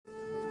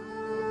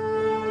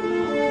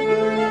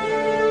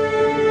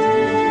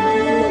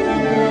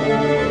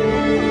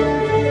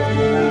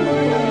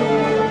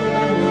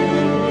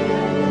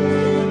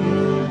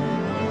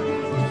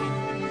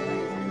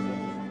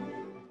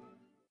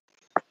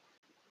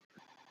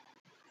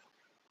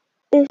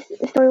This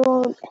story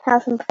will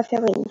have some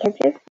Professor Layton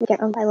characters, which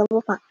are owned by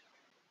level 5.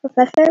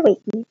 Professor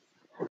Layton,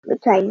 the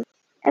Trident,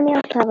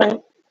 Emil Traveler,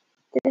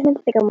 Desmond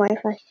Sycamore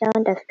 /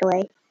 John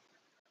Duskaway,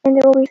 and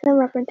there will be some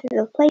references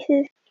of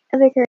places,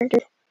 other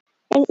characters,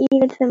 and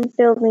even some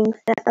buildings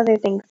and other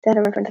things that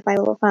are referenced by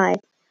level 5,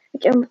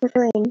 which own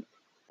Professor Layton,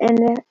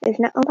 and is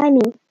not owned by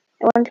me.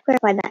 I wanted to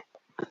clarify that.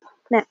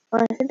 Now,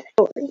 on to the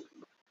story.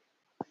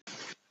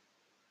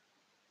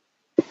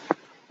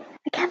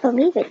 I can't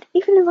believe it.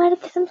 We've been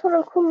invited to some sort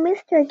of cool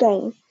mystery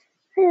game.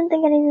 I didn't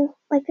think anything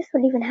like this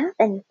would even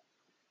happen.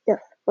 Yes,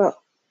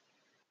 well,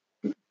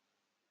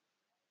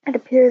 it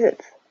appears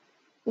it's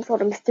some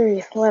sort of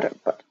mysterious letter,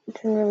 but it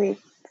doesn't really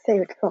say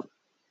who it's from.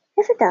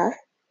 Yes, it does.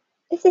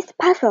 It's just a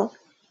puzzle.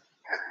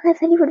 I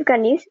said you would have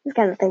gotten used to this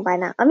kind of thing by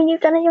now. I mean,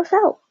 you've done it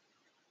yourself.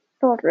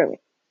 Not really.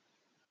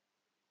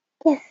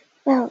 Yes,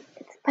 well,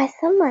 it's by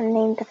someone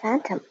named the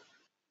Phantom.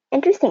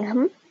 Interesting,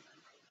 huh?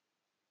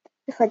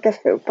 Yes, I guess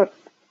so, but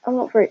I'm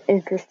not very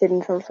interested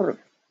in some sort of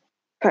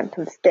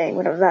Phantom's game,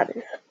 whatever that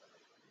is.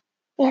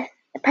 Yes,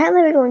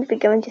 apparently we're going to be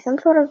going to some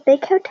sort of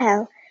big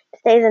hotel to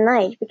stay the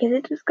night because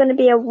it is going to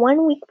be a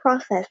 1-week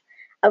process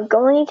of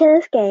going into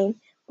this game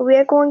where we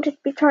are going to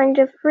be trying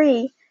to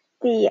free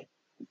the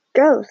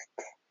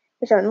ghosts,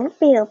 which are not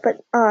real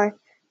but are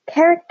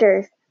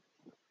characters,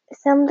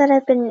 some that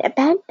have been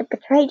abandoned,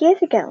 betrayed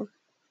years ago,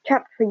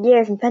 trapped for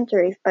years and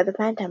centuries by the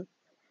Phantom.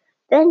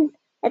 Then,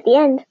 at the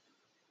end,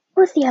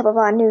 with the help of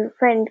our new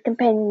friend,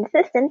 companion,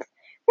 assistant,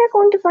 we're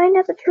going to find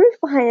out the truth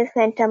behind this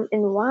Phantom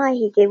and why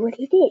he did what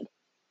he did.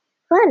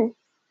 Fun.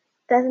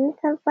 Doesn't it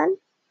sound fun?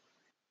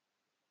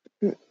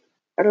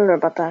 I don't know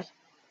about that.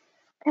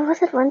 There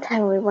was at one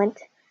time we went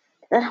to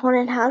that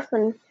haunted house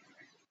when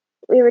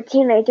we were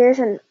teenagers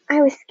and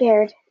I was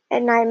scared.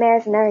 And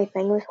nightmares and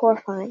everything. It was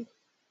horrifying.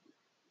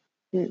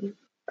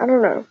 I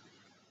don't know.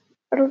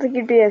 I don't think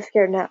you'd be as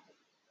scared now.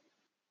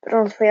 But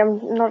honestly,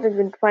 I'm not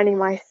even finding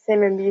my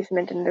same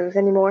amusement in those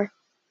anymore.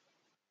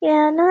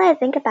 Yeah, now that I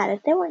think about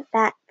it, they weren't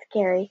that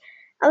scary.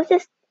 I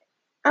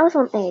was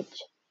on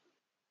edge.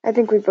 I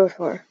think we both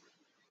were.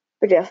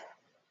 But yes.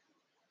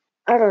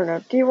 I don't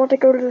know. Do you want to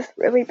go to this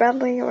really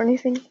badly or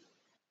anything?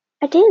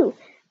 I do.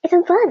 It's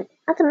some fun.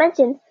 Not to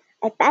mention,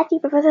 I bet you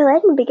Professor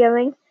Layton will be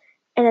going.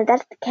 And if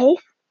that's the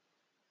case,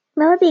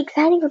 well, it'll be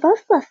exciting for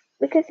both of us.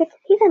 We could get to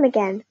see them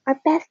again. Our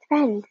best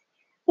friends.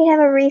 We'd have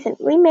a reason.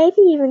 We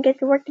maybe even get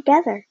to work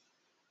together.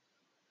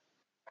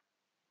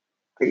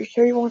 Are you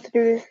sure you want to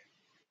do this?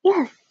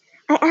 Yes,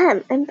 I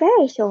am. I'm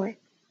very sure.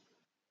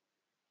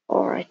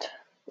 Alright.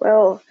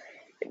 Well,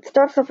 it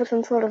starts off with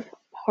some sort of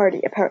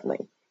party, apparently,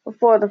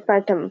 before the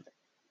Phantom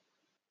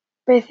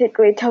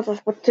basically tells us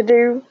what to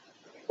do.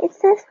 It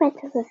says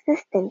Phantom's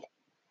assistant.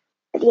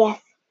 But yes,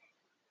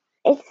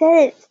 it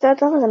says it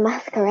starts off as a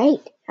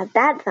masquerade. Now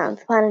that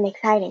sounds fun and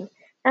exciting.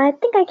 And I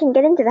think I can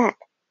get into that.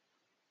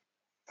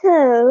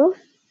 So,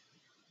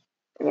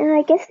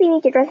 I guess we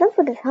need to dress up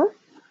for this, huh?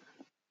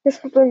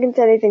 Just don't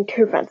get anything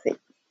too fancy.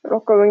 We're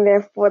not going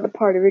there for the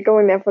party, we're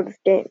going there for this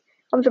game.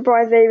 I'm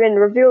surprised they even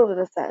revealed it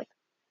as that.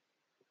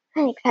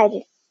 I'm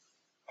excited.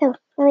 So,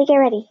 let me get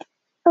ready.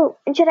 Oh,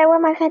 and should I wear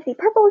my fancy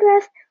purple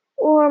dress?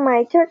 Or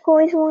my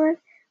turquoise one?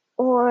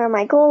 Or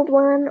my gold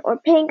one? Or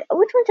pink?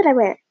 Which one should I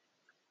wear?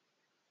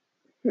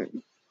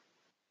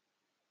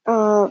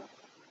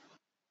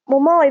 Well,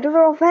 Molly, those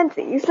are all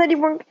fancy. You said you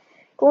weren't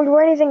going to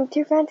wear anything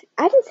too fancy.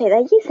 I didn't say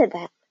that, you said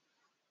that.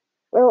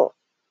 Well,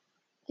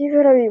 do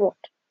whatever you want.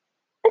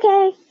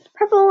 Okay,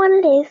 purple one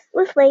it is,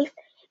 with lace.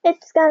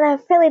 It's got a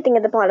frilly thing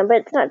at the bottom, but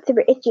it's not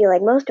super itchy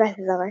like most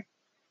dresses are.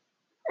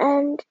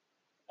 And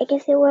I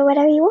guess you'll wear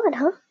whatever you want,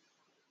 huh?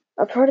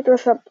 I'll try to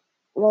dress up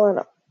well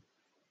enough.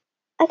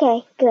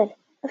 Okay, good.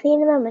 I'll see you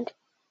in a moment.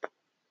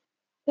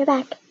 You're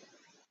back.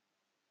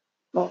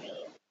 Molly.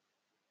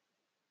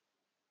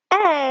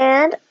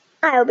 And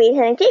I'll be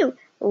attending too,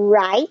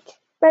 right,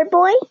 Red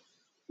Boy?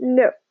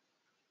 No.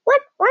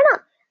 What? Why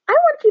not? I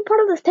want to be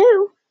part of this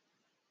too.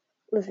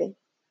 Lizzie,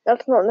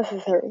 that's not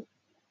necessary.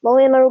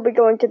 Molly and I will be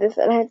going to this,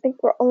 and I think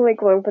we're only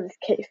going for this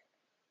case.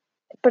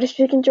 But if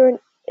she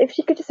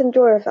could just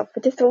enjoy herself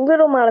for just a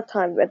little amount of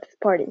time at this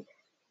party,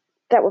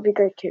 that would be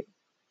great too.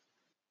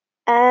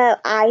 Oh,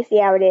 I see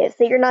how it is.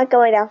 So you're not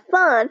going to have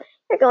fun,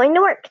 you're going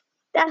to work.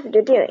 That's what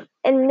you're doing.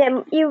 And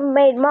then you've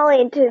led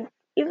Molly to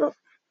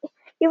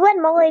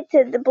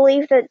the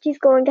belief that she's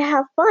going to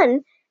have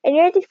fun, and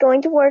you're just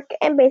going to work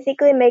and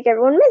basically make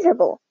everyone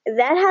miserable. Is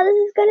that how this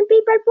is going to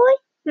be, Bread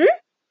Boy?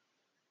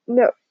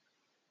 No.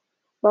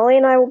 Molly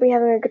and I will be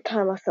having a good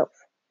time ourselves.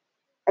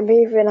 And we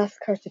even ask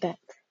her to dance.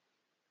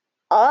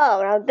 Oh,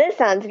 now this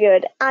sounds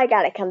good. I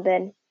gotta come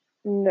then.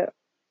 No.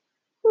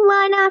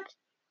 Why not?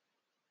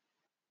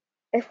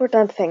 If we're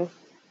dancing,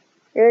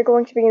 you're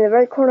going to be in the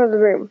very corner of the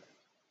room.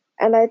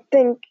 And I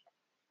think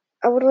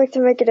I would like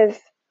to make it as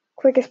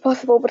quick as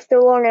possible, but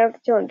still long enough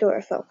that you'll enjoy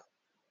yourself.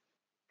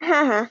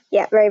 Haha,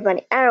 yeah, very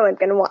funny. Everyone's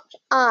gonna watch.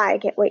 I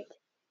can't wait.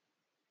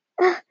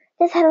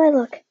 Just how do I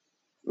look?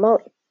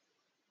 Molly,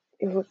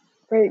 you look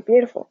very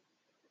beautiful.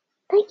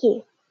 Thank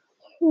you.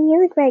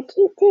 You look very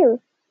cute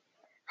too.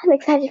 I'm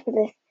excited for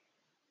this.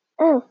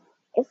 Oh,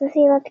 is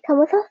Lucy allowed to come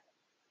with us?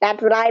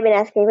 That's what I've been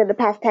asking for the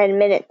past 10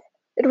 minutes.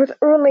 It was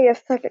only a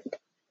second.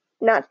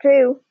 Not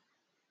true.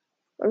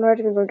 I'm not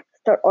even going to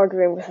start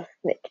arguing with a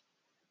snake.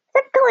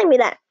 Stop calling me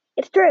that.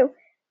 It's true.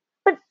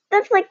 But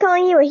that's like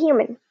calling you a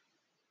human.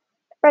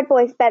 Red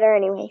Boy's better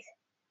anyways.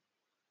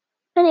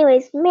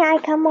 Anyways, may I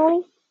come,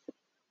 Molly?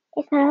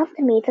 It's not up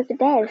to me, it's up to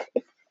Des.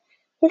 It's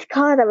his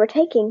car that we're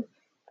taking,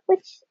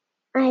 which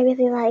I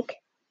really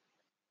like.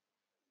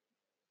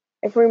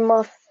 If we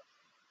must,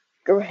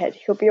 go ahead.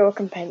 He'll be our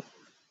companion.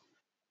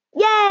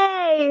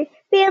 Yay!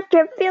 Field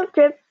trip to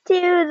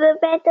the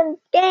Phantom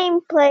Game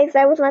place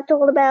I was not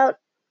told about.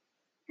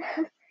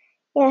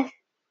 Yes,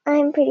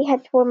 I'm pretty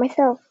hyped for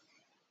myself.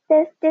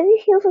 Does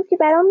these heels look too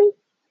bad on me?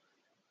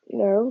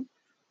 No,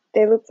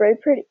 they look very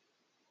pretty.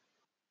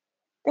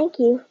 Thank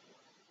you.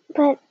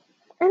 But,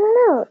 I don't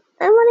know.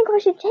 I'm wondering if I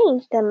should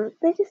change them.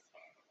 They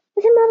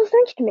seem a little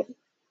strange to me.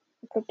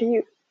 It's up to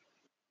you.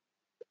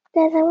 Des,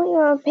 I want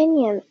your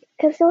opinion.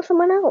 Because you're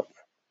someone else.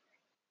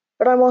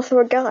 But I'm also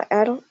a guy.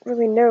 I don't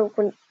really know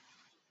what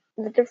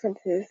the difference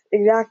is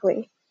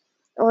exactly.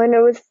 All I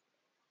know is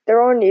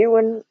they're on you,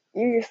 and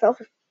you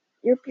yourself,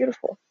 you're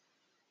beautiful.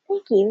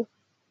 Thank you.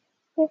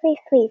 You're very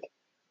sweet.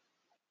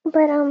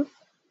 But,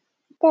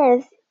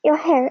 Des, your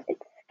hair,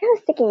 it's kind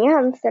of sticking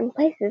out in certain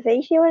places. Are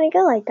you sure you want to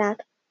go like that?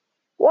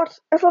 What?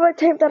 I thought I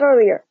taped that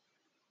earlier.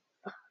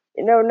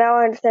 Now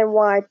I understand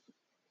why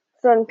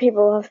some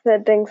people have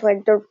said things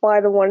like don't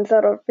buy the ones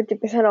that are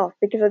 50% off,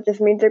 because it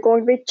just means they're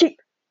going to be cheap.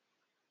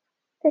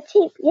 They're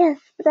cheap, yes,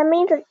 but that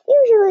means that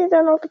usually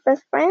they're not the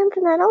best brands,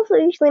 and that also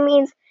usually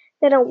means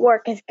they don't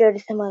work as good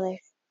as some others.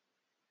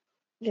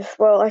 Yes,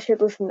 well, I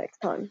should listen next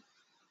time.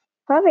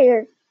 However,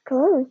 your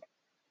cologne,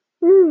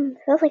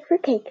 smells like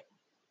fruitcake.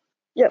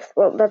 Yes,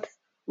 well, that's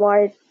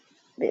why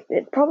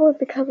it probably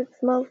because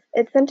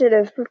it's scented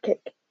as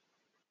fruitcake.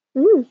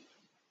 I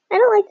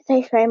don't like the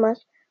taste very much,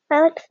 but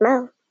I like the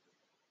smell.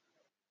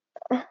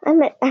 I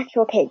meant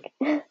actual cake.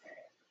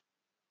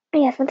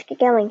 Yes, let's get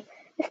going,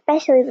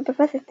 especially the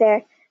professor's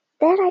there.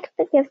 Dad, I don't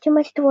think we have too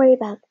much to worry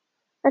about.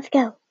 Let's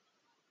go.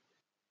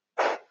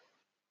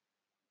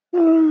 A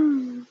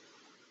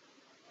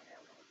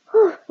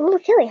little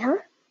chilly, huh?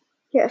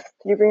 Yes,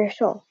 did you bring a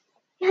shawl?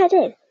 Yeah, I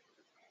did.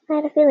 I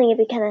had a feeling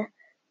it'd be a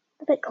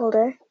bit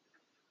colder.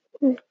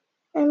 I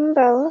remember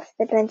our last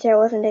adventure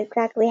wasn't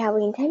exactly how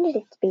we intended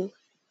it to be.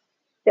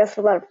 Yes,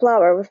 well, that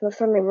flower was most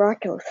certainly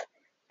miraculous.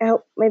 I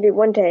hope maybe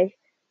one day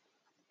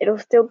it'll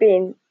still be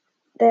in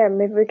there.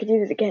 Maybe we could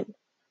use it again.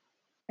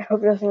 I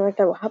hope nothing like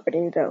that will happen to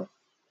you, though.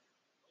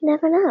 You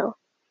never know.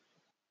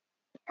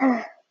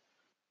 I'm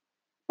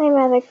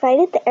rather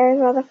excited. The air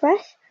is rather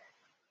fresh.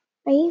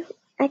 Are you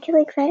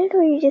actually excited,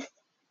 or are you just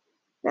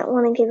not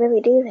wanting to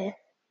really do this?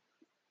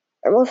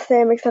 I must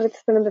say I'm excited to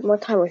spend a bit more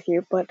time with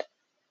you, but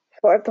as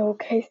far as the whole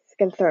case is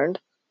concerned,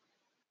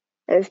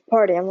 and this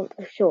party, I'm not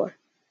so sure.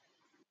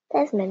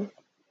 Desmond,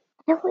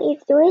 I don't want you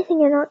to do anything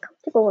you're not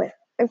comfortable with.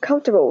 I'm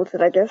comfortable with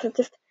it, I guess. I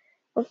just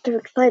not too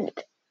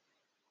excited.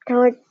 Kind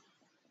of like,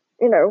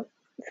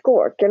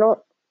 schoolwork.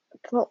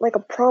 It's not like a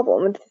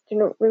problem. It's just you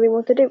don't really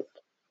want to do it.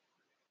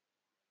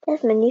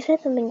 Desmond, you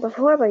said something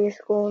before about your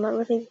school not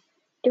really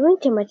doing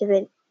too much of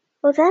it.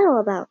 What's that all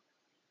about?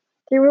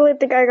 Do you really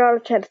think I got a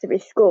chance to be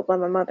schooled by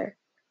my mother?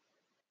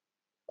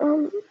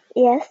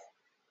 Yes.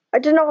 I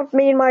did not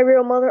mean my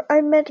real mother.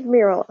 I meant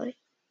Miralai.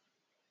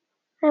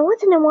 I want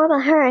to know more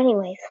about her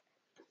anyways.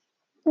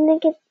 You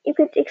think you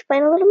could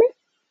explain a little bit?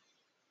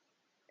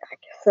 I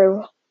guess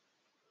so.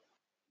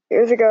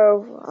 Years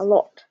ago, a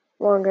lot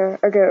longer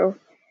ago,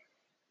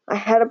 I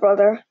had a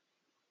brother,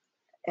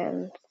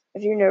 and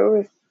as you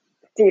know,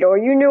 Theodore,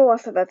 you knew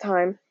us at that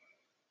time,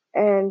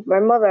 and my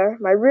mother,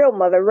 my real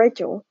mother,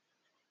 Rachel,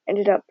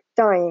 ended up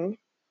dying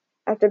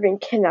after being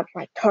kidnapped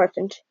by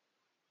Targent,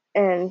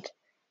 and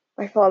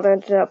my father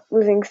ended up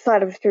losing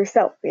sight of his true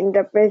self. He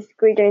ended up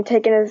basically getting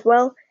taken as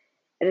well,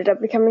 ended up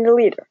becoming the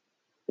leader,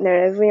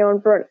 known as Leon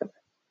Burnham.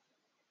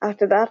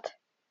 After that,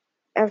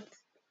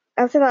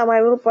 my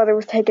little brother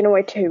was taken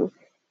away too,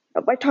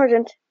 not by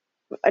Targent,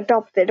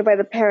 adopted by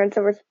the parents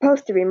that were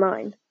supposed to be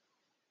mine.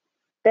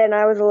 Then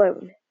I was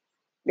alone.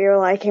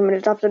 Miralai came and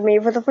adopted me.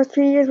 For the first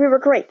few years we were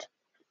great.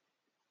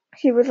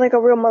 She was like a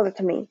real mother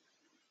to me.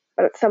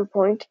 But at some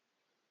point,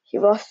 she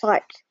lost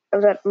sight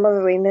of that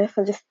motherliness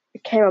and just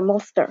became a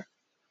monster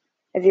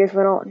as years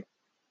went on.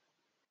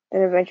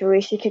 Then eventually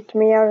she kicked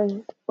me out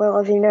and, well,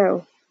 as you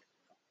know.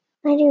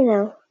 I do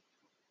know.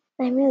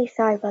 I'm really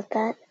sorry about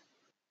that.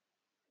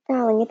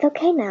 Darling, it's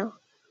okay now.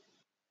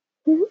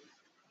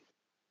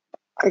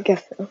 I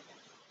guess so.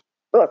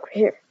 Look,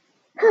 here.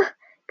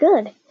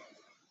 Good.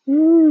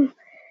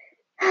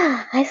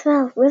 I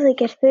smell really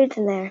good foods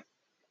in there.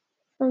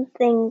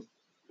 Something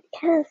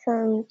kind of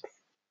smells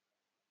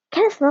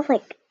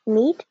like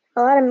meat,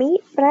 a lot of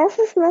meat, but I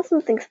also smell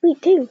something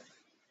sweet too.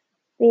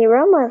 The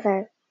aromas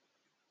are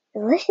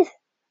delicious.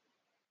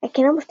 I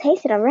can almost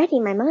taste it already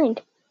in my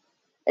mind.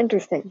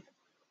 Interesting.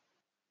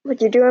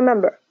 But you do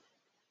remember.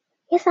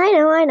 Yes, I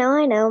know.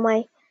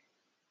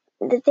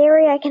 The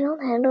dairy I cannot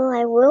handle.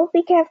 I will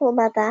be careful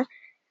about that.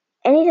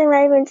 Anything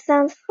that even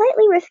sounds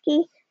slightly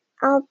risky,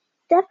 I'll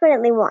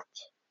definitely watch.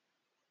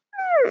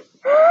 Dad,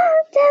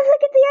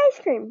 look at the ice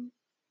cream!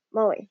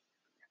 Molly.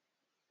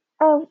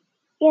 Oh,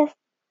 yes,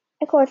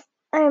 of course.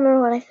 I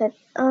remember what I said.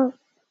 Oh,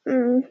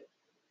 I'm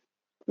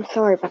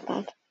sorry about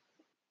that.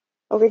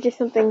 I'll get you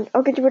something.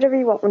 I'll get you whatever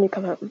you want when you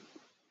come home.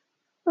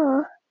 Aw.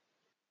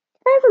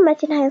 Did I ever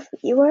mention how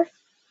sweet you were?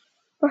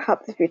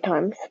 Perhaps a few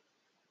times.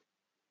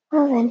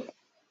 Well then.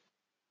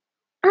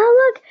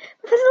 Oh, look!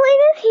 Professor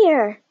Lane is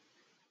here!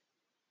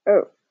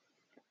 Oh,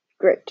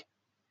 great.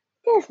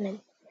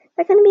 Desmond,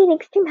 they're going to be an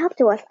extreme help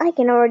to us, I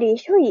can already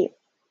assure you.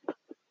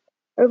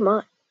 Oh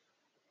my.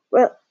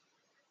 Well,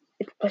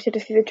 it's a pleasure to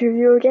see the two of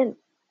you again.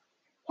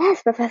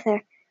 Yes,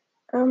 Professor.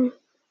 Are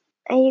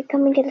you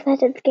coming to the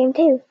side of this game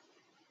too?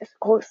 Yes, of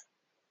course.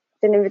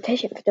 It's an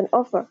invitation, it's an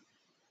offer.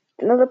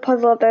 Another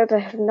puzzle out there that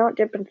has not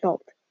yet been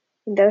solved.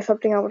 And that is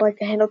something I would like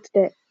to handle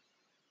today.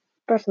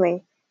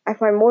 Personally, I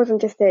find more than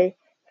just a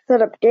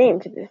set-up game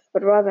to this,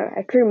 but rather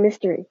a true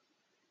mystery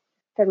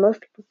that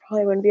most people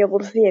probably wouldn't be able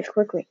to see as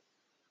quickly.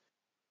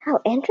 How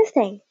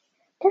interesting.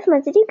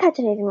 Desmond, did you catch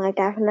anything like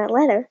that from that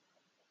letter?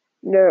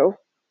 No.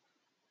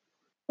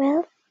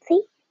 Well,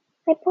 see,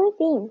 my point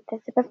being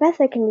that the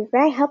professor can be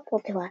very helpful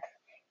to us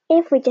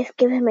if we just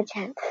give him a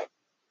chance.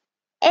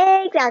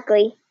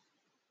 Exactly.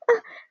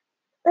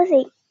 Let's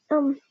see.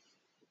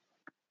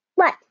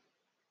 What?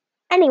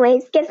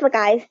 Anyways, guess what,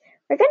 guys?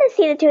 We're gonna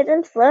see the two of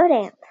them slow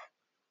dance.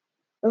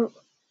 Oh,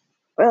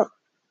 well,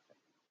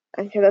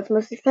 I'm sure that's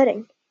most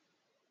exciting.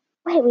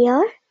 Wait, we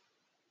are?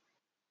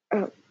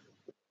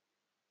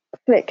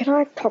 Nick, can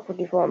I talk with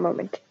you for a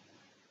moment?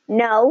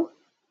 No,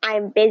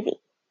 I'm busy.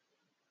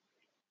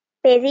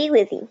 Busy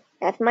Lizzie.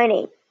 That's my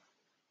name.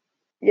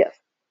 Yes.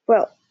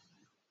 Well,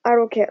 I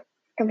don't care.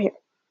 Come here.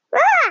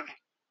 Ah!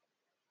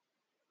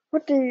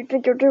 What do you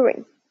think you're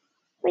doing?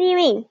 What do you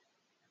mean?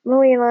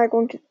 Molly and I are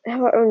going to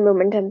have our own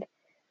moment, and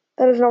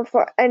that is not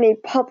for any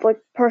public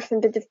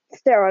person to just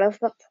stare at us.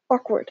 That's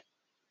awkward.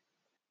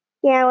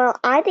 Yeah, well,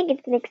 I think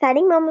it's an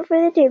exciting moment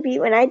for the two of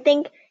you, and I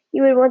think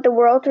you would want the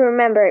world to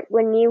remember it,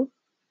 wouldn't you?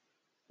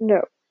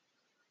 No.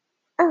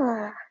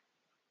 Ugh.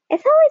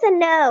 It's always a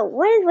no.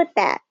 What is with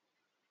that?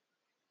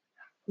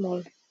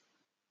 Molly.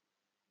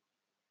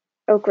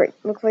 Oh, great.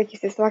 Looks like you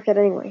just locked it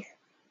anyways.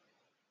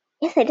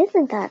 Yes, I did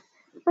think that.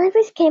 When I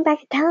first came back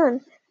to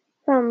town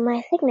from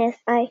my sickness,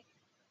 I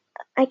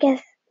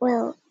guess,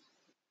 well,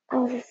 I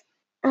was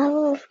a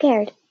little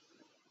scared.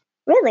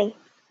 Really?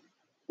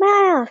 May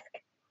I ask?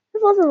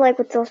 It wasn't like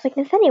with soul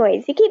sickness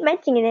anyways. You keep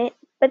mentioning it,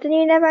 but then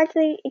you never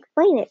actually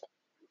explain it.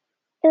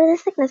 It was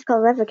a sickness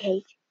called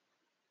Revocage.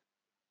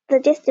 The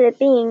gist of it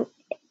being,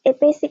 it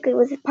basically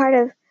was a part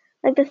of,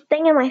 like, this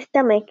thing in my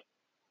stomach,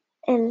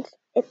 and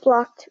it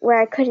blocked where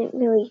I couldn't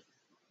really,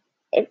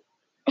 it,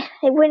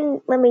 it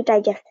wouldn't let me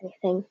digest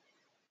anything.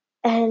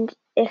 And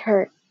it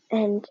hurt,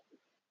 and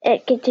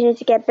it continued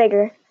to get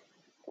bigger.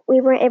 We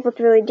weren't able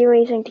to really do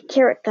anything to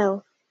cure it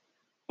though,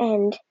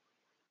 and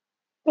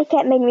it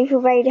kept making me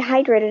feel very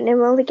dehydrated, and it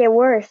would only get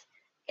worse,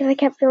 because I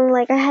kept feeling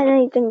like I had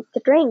anything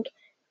to drink,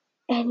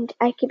 and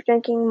I kept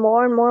drinking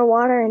more and more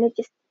water, and it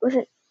just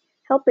wasn't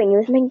helping. It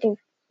was making things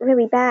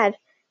really bad,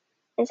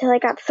 until I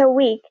got so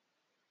weak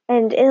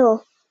and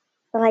ill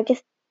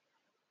that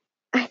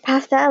I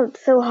passed out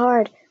so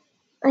hard.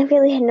 I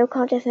really had no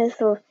consciousness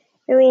or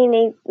really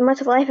any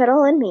much life at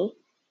all in me.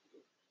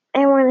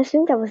 Everyone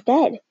assumed I was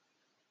dead.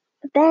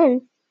 But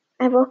then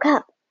I woke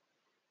up,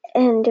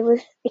 and it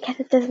was because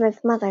of Desmond's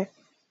mother,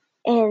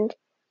 and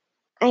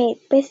I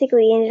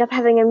basically ended up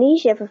having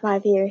amnesia for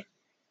 5 years.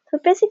 So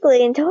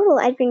basically, in total,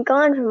 I'd been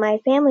gone from my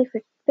family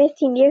for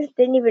 15 years,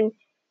 didn't even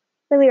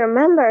really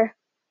remember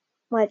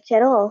much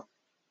at all,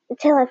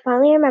 until I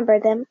finally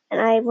remembered them, and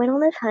I went on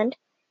this hunt,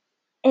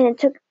 and it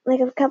took like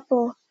a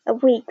couple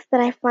of weeks,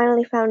 but I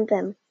finally found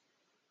them.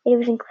 It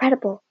was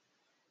incredible.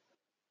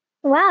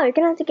 Wow, you're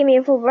gonna have to give me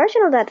a full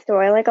version of that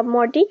story, like a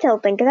more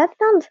detailed thing, 'cause that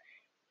sounds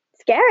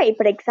scary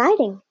but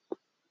exciting.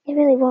 It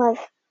really was.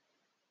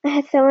 I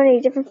had so many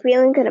different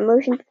feelings and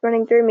emotions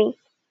running through me.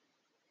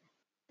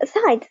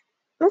 Besides,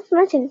 not to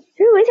mention,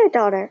 who is her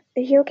daughter?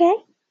 Is she okay?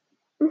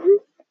 Mm-hmm.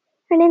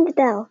 Her name's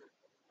Adele.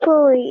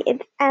 Fully,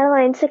 it's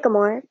Adeline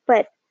Sycamore,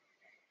 but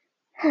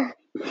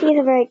she's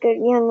a very good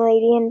young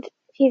lady, and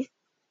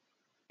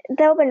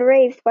they've been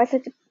raised by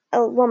such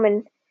a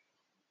woman.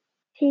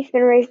 She's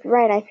been raised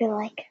right, I feel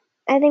like.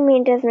 I think me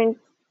and Desmond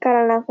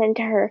got enough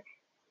into her.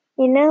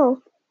 You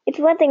know, it's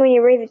one thing when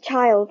you raise a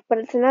child, but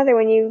it's another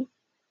when you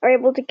are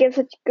able to give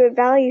such good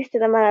values to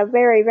them at a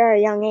very,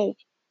 very young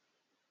age.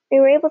 We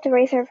were able to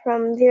raise her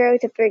from 0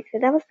 to 3, so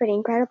that was pretty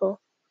incredible.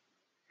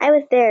 I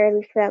was there at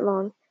least for that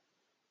long.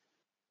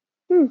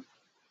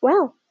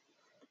 Well,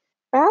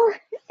 well,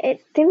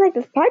 it seems like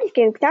this party's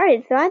getting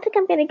started, so I think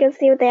I'm gonna go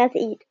see what they have to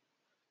eat.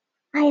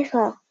 I as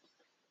well.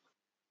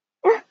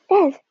 Ah,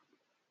 Des.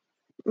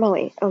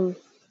 Molly,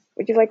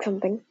 would you like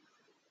something?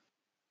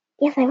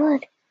 Yes, I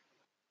would.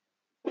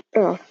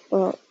 Oh,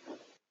 well,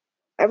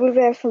 I believe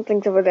they have some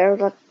things over there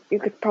that you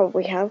could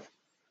probably have.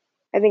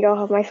 I think I'll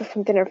have myself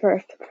some dinner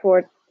first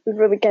before we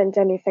really get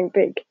into anything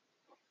big.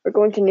 We're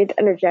going to need the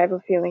energy, I have a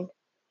feeling.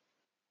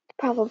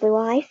 Probably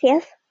wise,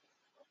 yes.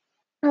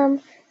 Well,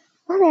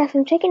 they have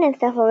some chicken and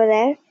stuff over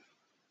there,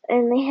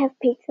 and they have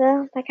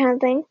pizza, that kind of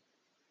thing.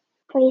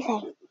 What do you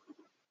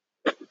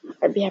say?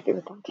 I'd be happy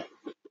with that.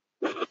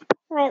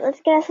 Alright,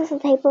 let's get us some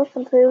tables,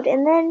 some food,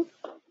 and then,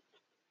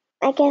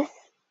 I guess,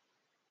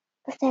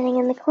 standing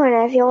in the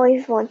corner, as you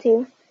always want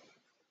to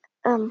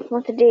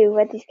do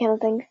at these kind of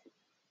things.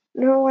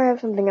 No, I have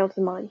something else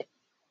in mind.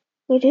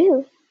 You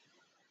do?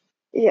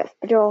 Yes,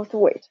 but you'll have to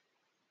wait.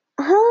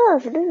 Oh,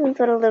 so this is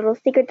sort of a little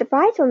secret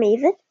surprise for me,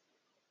 is it?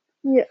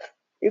 Yes,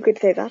 you could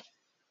say that.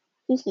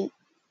 Hee.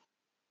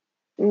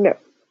 No,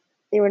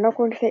 you were not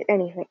going to say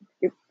anything.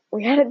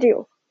 We had a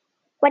deal.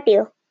 What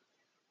deal?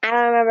 I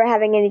don't remember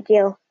having any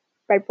deal,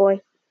 right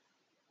boy?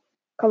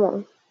 Come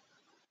on.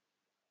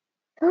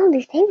 Oh,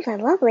 these tables are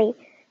lovely.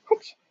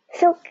 Such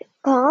silk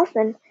cloths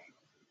and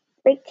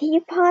big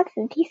teapots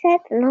and tea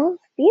sets and all.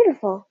 It's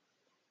beautiful.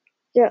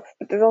 Yes,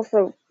 but there's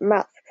also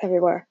masks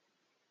everywhere.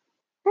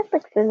 That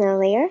looks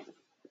familiar.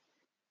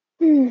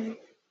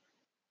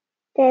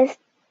 Des,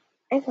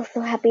 I feel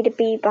so happy to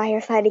be by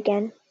your side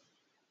again.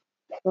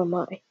 So am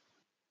I.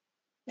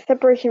 The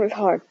separation was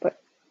hard, but,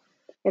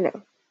 I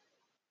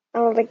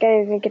don't think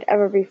anything could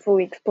ever be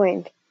fully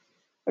explained.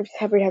 I'm just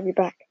happy to have you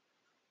back.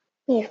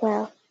 Me as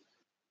well.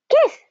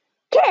 Kiss!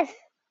 Kiss!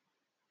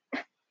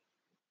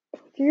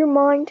 Do you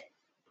mind?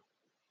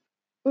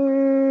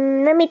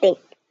 Let me think.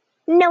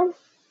 No.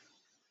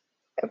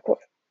 Of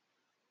course.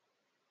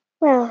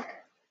 Well,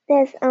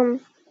 let's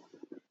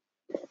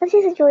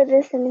just enjoy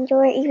this and enjoy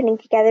our evening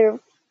together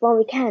while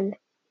we can.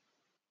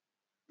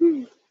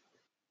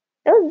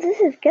 Oh, this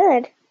is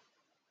good.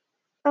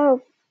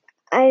 Oh,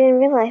 I didn't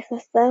realize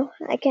this though.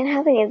 I can't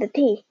have any of the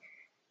tea.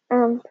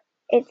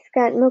 It's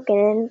got milk in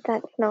it, and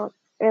that's not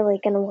really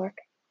gonna work.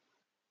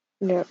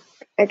 No,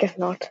 I guess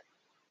not.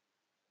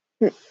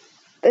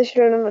 They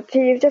should have known the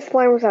tea is just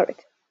fine without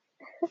it.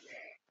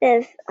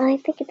 I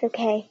think it's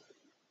okay.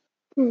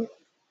 Oh,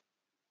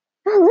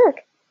 look!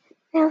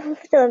 There's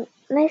such a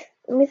nice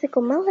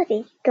musical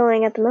melody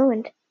going at the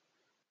moment.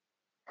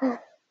 I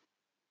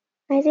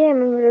do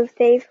remember those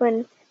days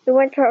when we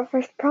went to our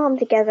first prom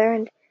together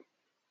and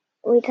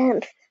we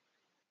danced,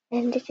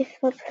 and it just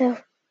felt so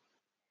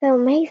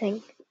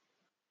amazing.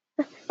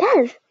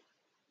 Des!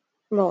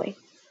 Molly.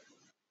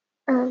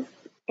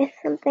 Is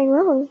something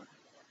wrong?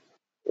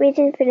 We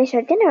didn't finish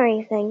our dinner or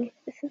anything.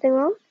 Is something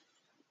wrong?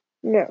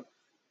 No.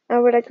 I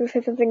would actually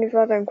say something is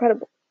rather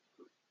incredible.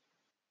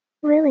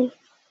 Really?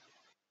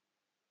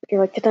 Would you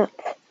like to dance?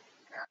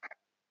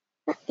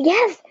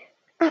 Yes!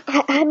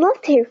 I'd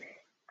love to.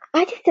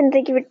 I just didn't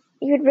think you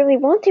would really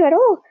want to at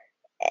all.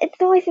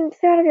 It's always seemed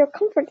so out of your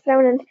comfort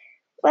zone and,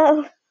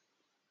 well...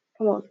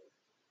 Come on.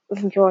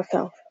 Let's enjoy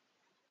ourselves.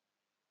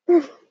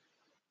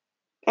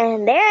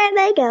 And there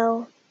they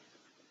go.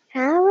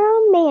 How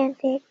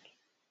romantic.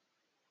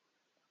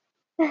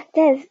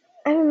 Des,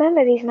 I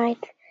remember these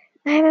nights.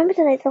 I remember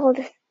the nights all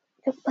this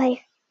took place.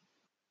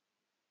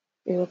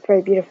 You look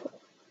very beautiful.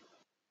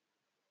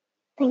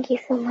 Thank you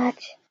so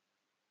much.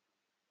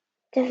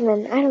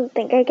 Desmond, I don't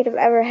think I could have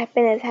ever have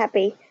been as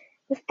happy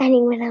with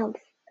anyone else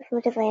as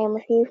much as I am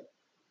with you.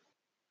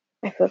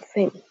 I feel the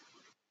same.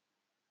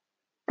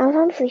 I was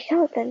honestly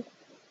shocked that,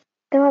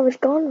 though I was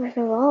gone for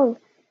so long,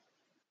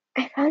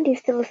 I found you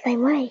still the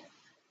same way.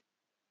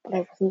 But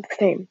I wasn't the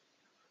same.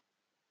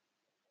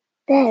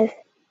 Des,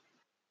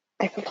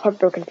 I felt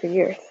heartbroken for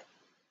years,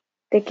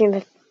 thinking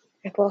that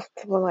I'd lost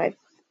someone I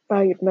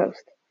valued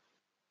most.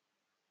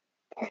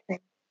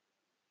 Desmond.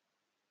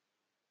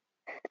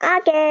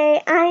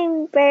 Okay,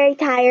 I'm very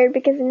tired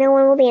because no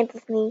one will dance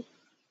with me.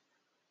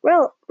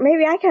 Well,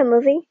 maybe I can,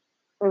 Lizzie.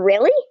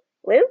 Really?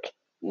 Luke?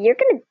 You're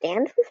gonna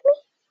dance with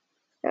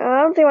me?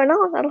 I don't see why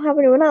not. I don't have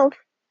anyone else.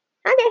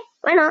 Okay,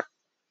 why not?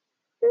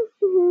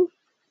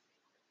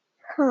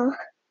 Huh.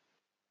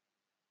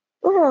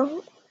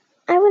 Well,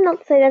 I would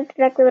not say that's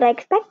exactly what I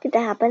expected to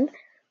happen,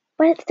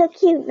 but it's still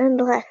cute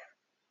nonetheless.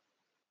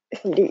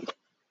 Yes, indeed.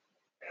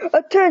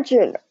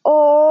 Attention,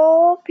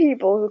 all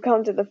people who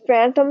come to the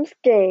Phantoms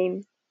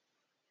game.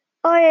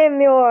 I am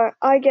your,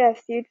 I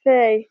guess you'd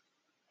say,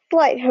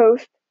 slight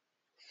host,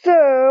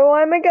 so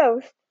I'm a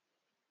ghost.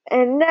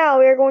 And now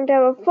we are going to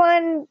have a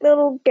fun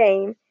little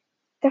game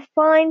to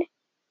find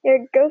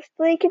your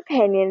ghostly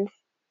companions.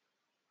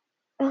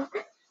 Well,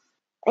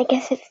 I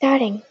guess it's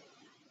starting.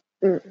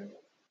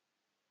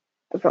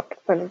 I've got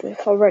fun of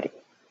this already.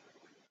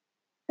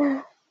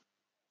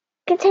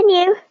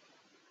 Continue.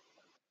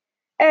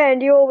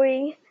 And you'll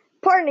be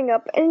partnering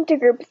up into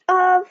groups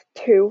of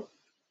 2.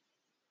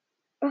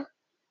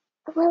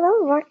 Well,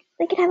 that'll work.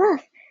 They could have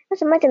us. Not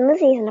to mention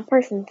Lizzie isn't a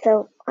person,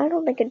 so I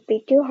don't think it'd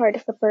be too hard to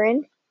slip her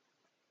in.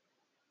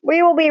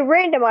 We will be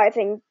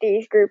randomizing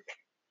these groups.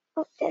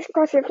 Oh, just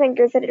cross your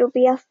fingers that it'll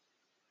be us.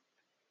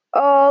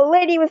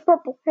 Lady with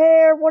purple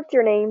hair, what's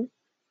your name?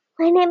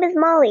 My name is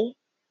Molly.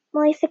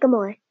 Molly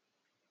Sycamore.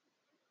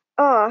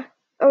 Ah,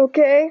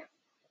 okay.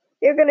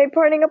 You're gonna be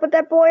partnering up with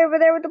that boy over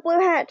there with the blue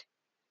hat.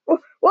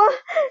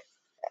 What?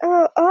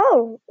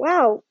 Oh,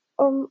 wow.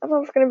 I thought it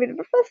was gonna be the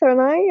professor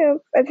and I,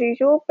 as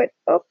usual, but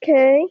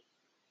okay.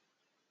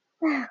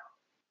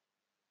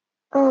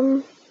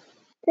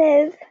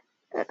 Liz,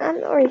 I'm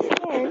not really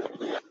scared.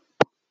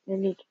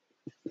 Unique.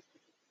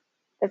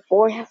 That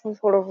boy has some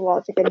sort of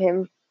logic in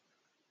him,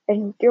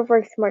 and you're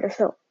very smart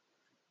yourself.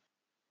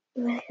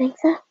 You really think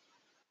so?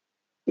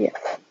 Yes.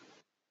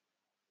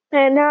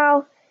 And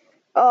now,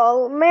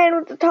 man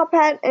with the top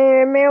hat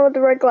and man with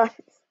the red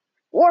glasses.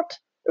 What?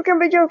 You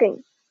can't be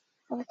joking.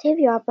 Well, the two of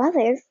you are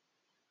brothers.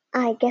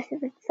 I guess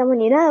if it's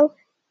someone you know,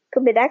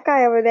 Could be that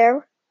guy over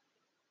there.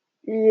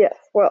 Yes,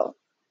 well,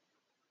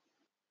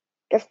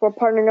 guess we're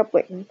partnering up,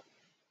 Layton.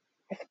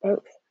 I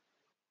suppose.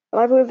 But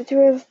I believe the two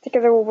of us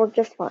together will work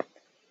just fine.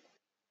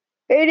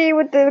 Lady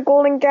with the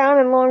golden gown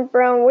and long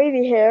brown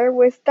wavy hair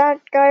with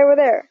that guy over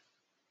there.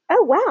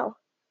 oh wow.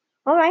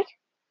 Alright.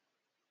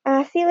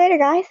 See you later,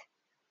 guys.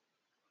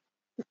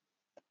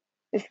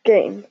 This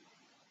game.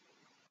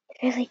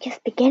 It's really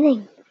just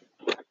beginning.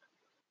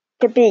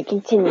 To be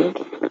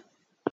continued.